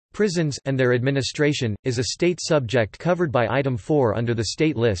Prisons, and their administration, is a state subject covered by Item 4 under the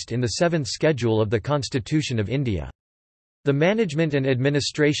State List in the 7th Schedule of the Constitution of India. The management and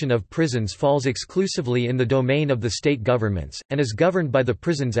administration of prisons falls exclusively in the domain of the state governments, and is governed by the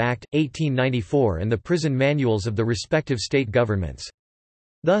Prisons Act, 1894 and the prison manuals of the respective state governments.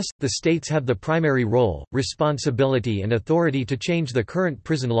 Thus, the states have the primary role, responsibility and authority to change the current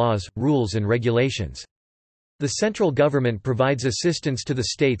prison laws, rules and regulations. The central government provides assistance to the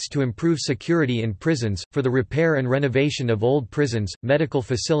states to improve security in prisons, for the repair and renovation of old prisons, medical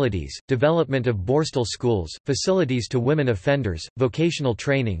facilities, development of borstal schools, facilities to women offenders, vocational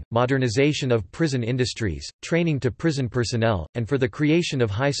training, modernization of prison industries, training to prison personnel, and for the creation of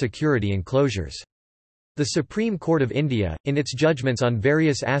high-security enclosures. The Supreme Court of India, in its judgments on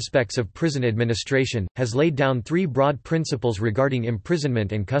various aspects of prison administration, has laid down three broad principles regarding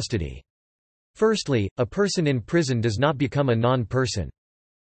imprisonment and custody. Firstly, a person in prison does not become a non-person.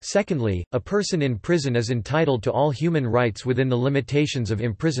 Secondly, a person in prison is entitled to all human rights within the limitations of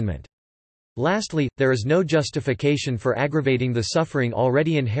imprisonment. Lastly, there is no justification for aggravating the suffering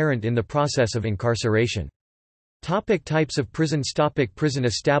already inherent in the process of incarceration. Types of prisons. Prison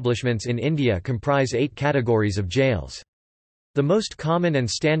establishments in India comprise 8 categories of jails. The most common and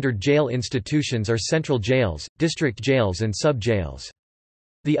standard jail institutions are central jails, district jails and sub-jails.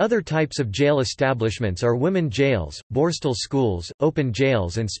 The other types of jail establishments are women jails, borstal schools, open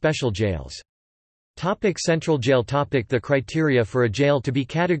jails and special jails. Central jail. The criteria for a jail to be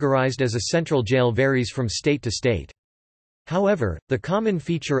categorized as a central jail varies from state to state. However, the common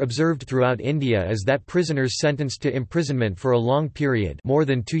feature observed throughout India is that prisoners sentenced to imprisonment for a long period, more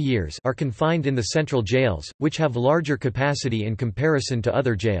than 2 years, are confined in the central jails, which have larger capacity in comparison to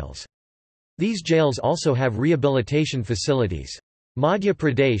other jails. These jails also have rehabilitation facilities. Madhya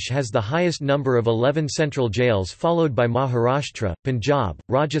Pradesh has the highest number of 11 central jails, followed by Maharashtra, Punjab,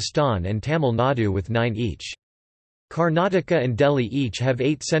 Rajasthan and Tamil Nadu with 9 each. Karnataka and Delhi each have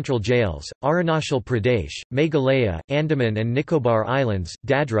 8 central jails. Arunachal Pradesh, Meghalaya, Andaman and Nicobar Islands,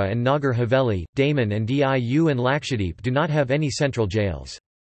 Dadra and Nagar Haveli, Daman and Diu and Lakshadweep do not have any central jails.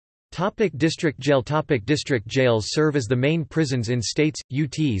 District jail. District jails serve as the main prisons in states,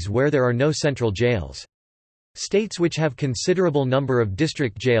 UTs where there are no central jails. States which have considerable number of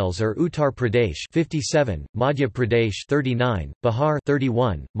district jails are Uttar Pradesh 57, Madhya Pradesh 39, Bihar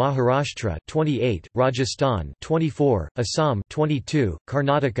 31, Maharashtra 28, Rajasthan 24, Assam 22,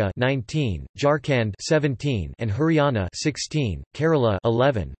 Karnataka 19, Jharkhand 17 and Haryana 16, Kerala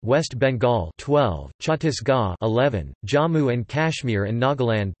 11, West Bengal 12, Chhattisgarh 11, Jammu and Kashmir and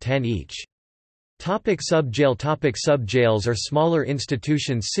Nagaland 10 each. Sub-jail. Sub-jails are smaller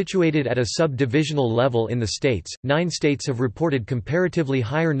institutions situated at a sub-divisional level in the states. 9 states have reported comparatively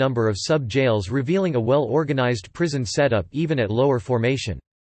higher number of sub-jails, revealing a well-organized prison setup even at lower formation.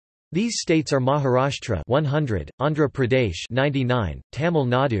 These states are Maharashtra 100, Andhra Pradesh 99, Tamil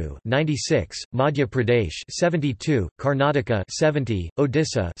Nadu 96, Madhya Pradesh 72, Karnataka 70,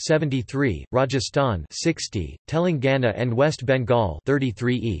 Odisha 73, Rajasthan 60, Telangana and West Bengal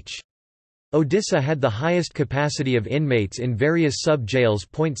 33 each. Odisha had the highest capacity of inmates in various sub-jails.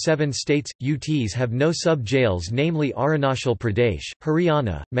 7 states, UTs have no sub-jails, namely Arunachal Pradesh,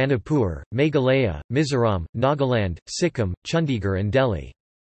 Haryana, Manipur, Meghalaya, Mizoram, Nagaland, Sikkim, Chandigarh and Delhi.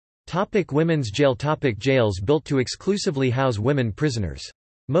 Women's jail. Jails built to exclusively house women prisoners.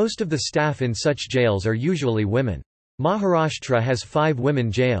 Most of the staff in such jails are usually women. Maharashtra has 5 women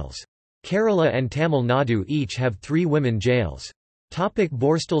jails. Kerala and Tamil Nadu each have 3 women jails.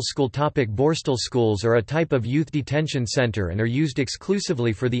 Borstal school. Borstal schools are a type of youth detention center and are used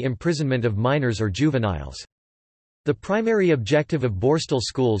exclusively for the imprisonment of minors or juveniles. The primary objective of borstal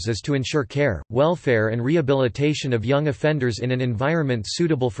schools is to ensure care, welfare and rehabilitation of young offenders in an environment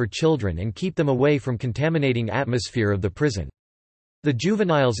suitable for children and keep them away from contaminating atmosphere of the prison. The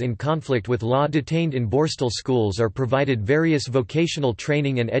juveniles in conflict with law detained in borstal schools are provided various vocational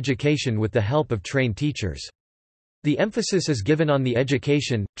training and education with the help of trained teachers. The emphasis is given on the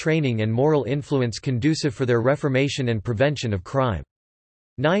education, training and moral influence conducive for their reformation and prevention of crime.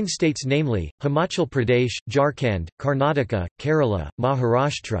 9 states, namely, Himachal Pradesh, Jharkhand, Karnataka, Kerala,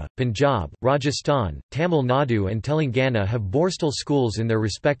 Maharashtra, Punjab, Rajasthan, Tamil Nadu and Telangana have borstal schools in their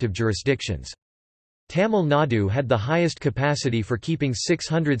respective jurisdictions. Tamil Nadu had the highest capacity for keeping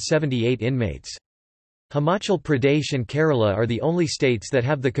 678 inmates. Himachal Pradesh and Kerala are the only states that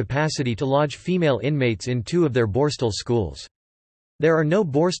have the capacity to lodge female inmates in 2 of their borstal schools. There are no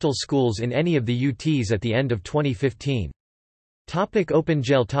borstal schools in any of the UTs at the end of 2015. Open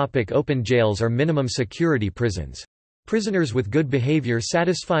jail. Open jails are minimum security prisons. Prisoners with good behavior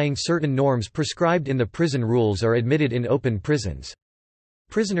satisfying certain norms prescribed in the prison rules are admitted in open prisons.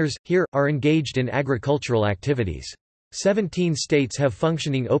 Prisoners, here, are engaged in agricultural activities. 17 states have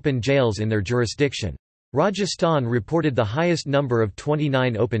functioning open jails in their jurisdiction. Rajasthan reported the highest number of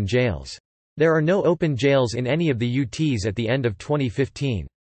 29 open jails. There are no open jails in any of the UTs at the end of 2015.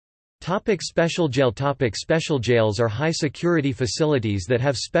 Special jail. Special jails are high-security facilities that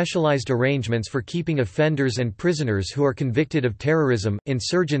have specialized arrangements for keeping offenders and prisoners who are convicted of terrorism,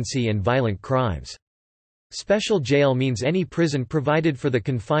 insurgency and violent crimes. Special jail means any prison provided for the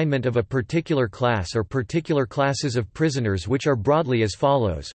confinement of a particular class or particular classes of prisoners, which are broadly as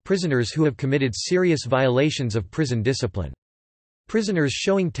follows: prisoners who have committed serious violations of prison discipline. Prisoners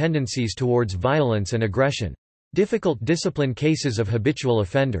showing tendencies towards violence and aggression. Difficult discipline cases of habitual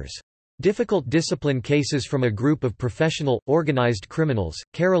offenders. Difficult discipline cases from a group of professional, organized criminals.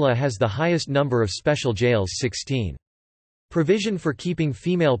 Kerala has the highest number of special jails, 16. Provision for keeping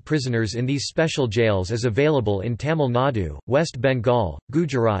female prisoners in these special jails is available in Tamil Nadu, West Bengal,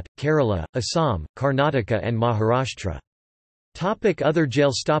 Gujarat, Kerala, Assam, Karnataka and Maharashtra. Other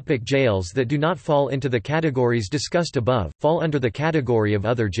jails. Jails that do not fall into the categories discussed above, fall under the category of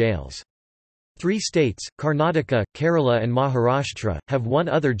other jails. 3 states, Karnataka, Kerala and Maharashtra, have one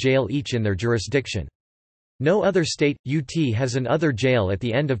other jail each in their jurisdiction. No other state, UT has an other jail at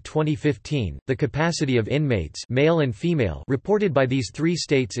the end of 2015. The capacity of inmates, male and female, reported by these 3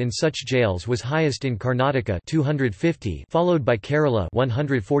 states in such jails was highest in Karnataka 250, followed by Kerala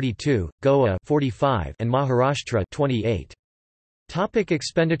 142, Goa 45, and Maharashtra 28.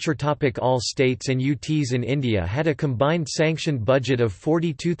 Expenditure. All states and UTs in India had a combined sanctioned budget of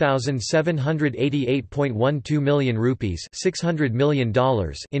 42,788.12 million rupees $600 million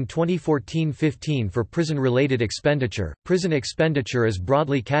in 2014-15 for prison-related expenditure. Prison expenditure is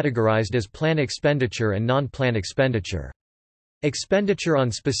broadly categorized as plan expenditure and non-plan expenditure. Expenditure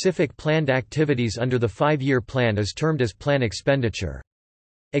on specific planned activities under the 5-year plan is termed as plan expenditure.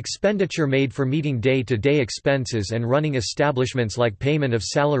 Expenditure made for meeting day-to-day expenses and running establishments like payment of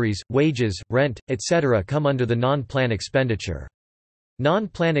salaries, wages, rent, etc. come under the non-plan expenditure.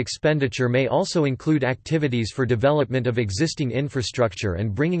 Non-plan expenditure may also include activities for development of existing infrastructure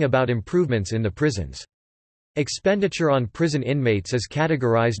and bringing about improvements in the prisons. Expenditure on prison inmates is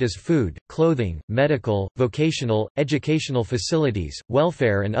categorized as food, clothing, medical, vocational, educational facilities,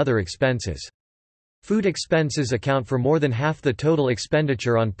 welfare and other expenses. Food expenses account for more than half the total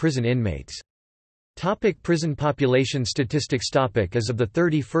expenditure on prison inmates. Prison population statistics. As of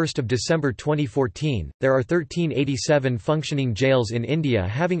 31 December 2014, there are 1387 functioning jails in India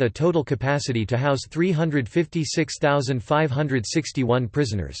having a total capacity to house 356,561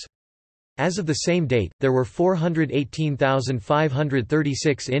 prisoners. As of the same date, there were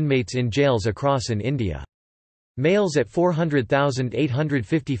 418,536 inmates in jails across in India. Males at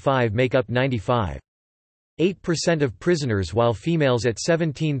 400,855 make up 95.8% of prisoners, while females at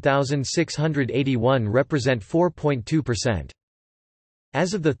 17,681 represent 4.2%.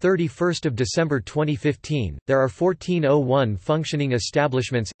 As of 31 December 2015, there are 1401 functioning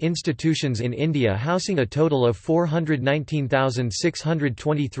establishments, institutions in India housing a total of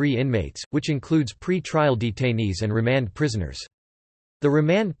 419,623 inmates, which includes pre-trial detainees and remand prisoners. The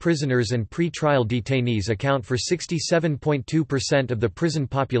remand prisoners and pre-trial detainees account for 67.2% of the prison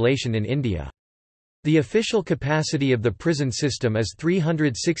population in India. The official capacity of the prison system is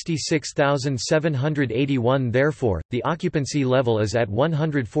 366,781. Therefore, the occupancy level is at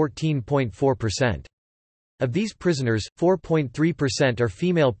 114.4%. Of these prisoners, 4.3% are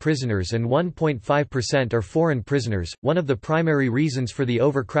female prisoners and 1.5% are foreign prisoners. One of the primary reasons for the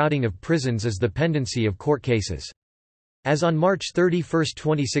overcrowding of prisons is the pendency of court cases. As on March 31,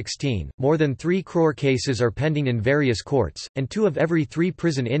 2016, more than 3 crore cases are pending in various courts, and 2 of every 3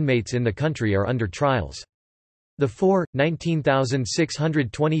 prison inmates in the country are under trials. The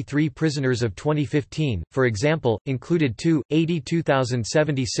 19,623 prisoners of 2015, for example, included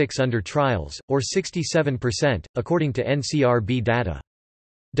 82,076 under trials, or 67%, according to NCRB data.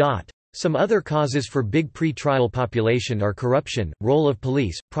 Some other causes for big pre-trial population are corruption, role of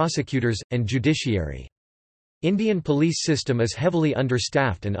police, prosecutors, and judiciary. Indian police system is heavily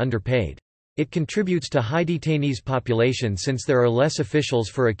understaffed and underpaid. It contributes to high detainees population since there are less officials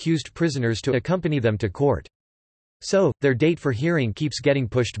for accused prisoners to accompany them to court. So, their date for hearing keeps getting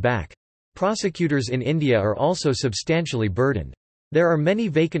pushed back. Prosecutors in India are also substantially burdened. There are many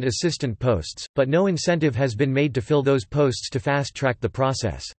vacant assistant posts, but no incentive has been made to fill those posts to fast-track the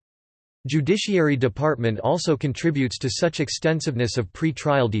process. Judiciary Department also contributes to such extensiveness of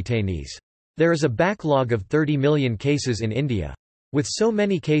pre-trial detainees. There is a backlog of 30 million cases in India. With so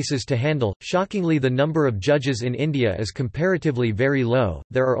many cases to handle, shockingly the number of judges in India is comparatively very low,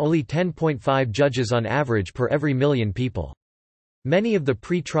 there are only 10.5 judges on average per every million people. Many of the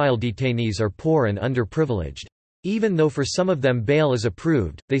pre-trial detainees are poor and underprivileged. Even though for some of them bail is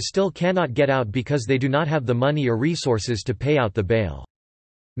approved, they still cannot get out because they do not have the money or resources to pay out the bail.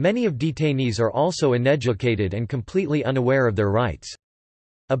 Many of detainees are also uneducated and completely unaware of their rights.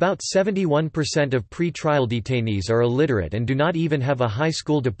 About 71% of pre-trial detainees are illiterate and do not even have a high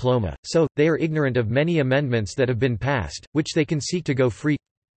school diploma, so, they are ignorant of many amendments that have been passed, which they can seek to go free.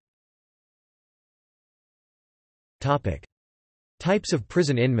 Types of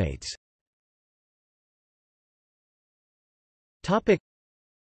prison inmates.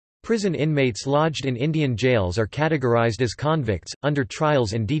 Prison inmates lodged in Indian jails are categorized as convicts, under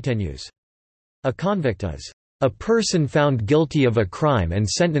trials and détenus. A convict is a person found guilty of a crime and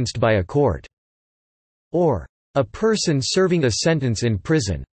sentenced by a court, or a person serving a sentence in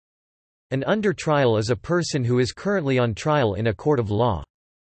prison. An under trial is a person who is currently on trial in a court of law.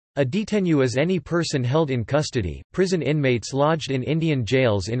 A détenu is any person held in custody. Prison inmates lodged in Indian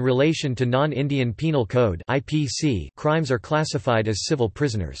jails in relation to Non-Indian Penal Code (IPC) crimes are classified as civil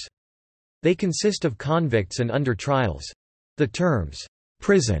prisoners. They consist of convicts and under trials. The terms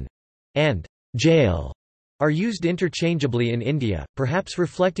prison and jail are used interchangeably in India, perhaps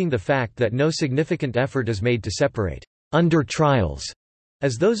reflecting the fact that no significant effort is made to separate under trials,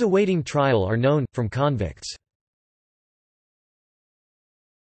 as those awaiting trial are known, from convicts.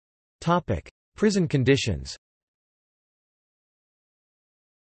 Prison conditions.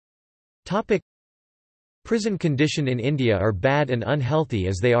 Prison condition in India are bad and unhealthy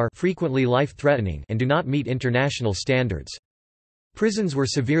as they are frequently life-threatening and do not meet international standards. Prisons were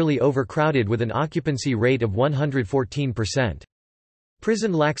severely overcrowded with an occupancy rate of 114%.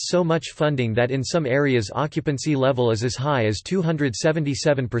 Prison lacks so much funding that in some areas occupancy level is as high as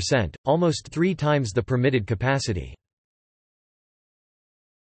 277%, almost 3 times the permitted capacity.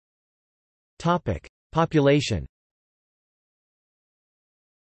 Population.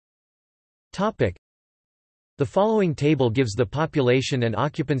 The following table gives the population and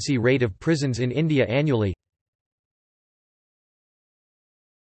occupancy rate of prisons in India annually.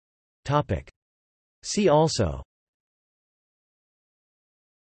 See also.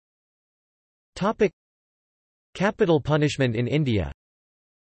 Capital punishment in India.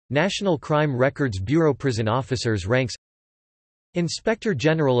 National Crime Records Bureau. Prison officers ranks. Inspector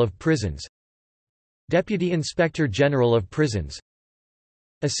General of Prisons, Deputy Inspector General of Prisons,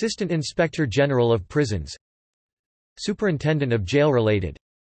 Assistant Inspector General of Prisons, Superintendent of Jail-related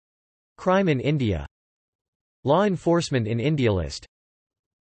crime in India, Law enforcement in India.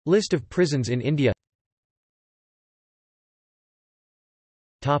 List of prisons in India.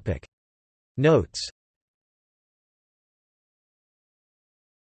 Notes.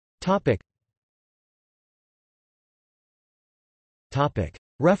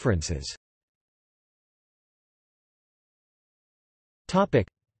 References.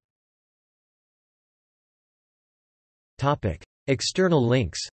 External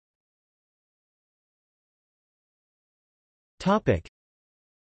links.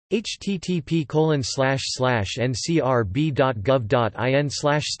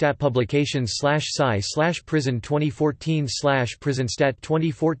 http://ncrb.gov.in/statpublications/sci/prison 2014/prisonstat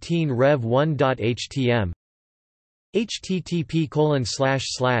 2014 rev 1.htm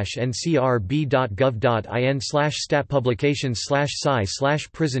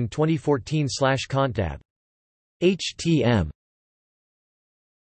http://ncrb.gov.in/statpublications/sci/prison 2014/contab htm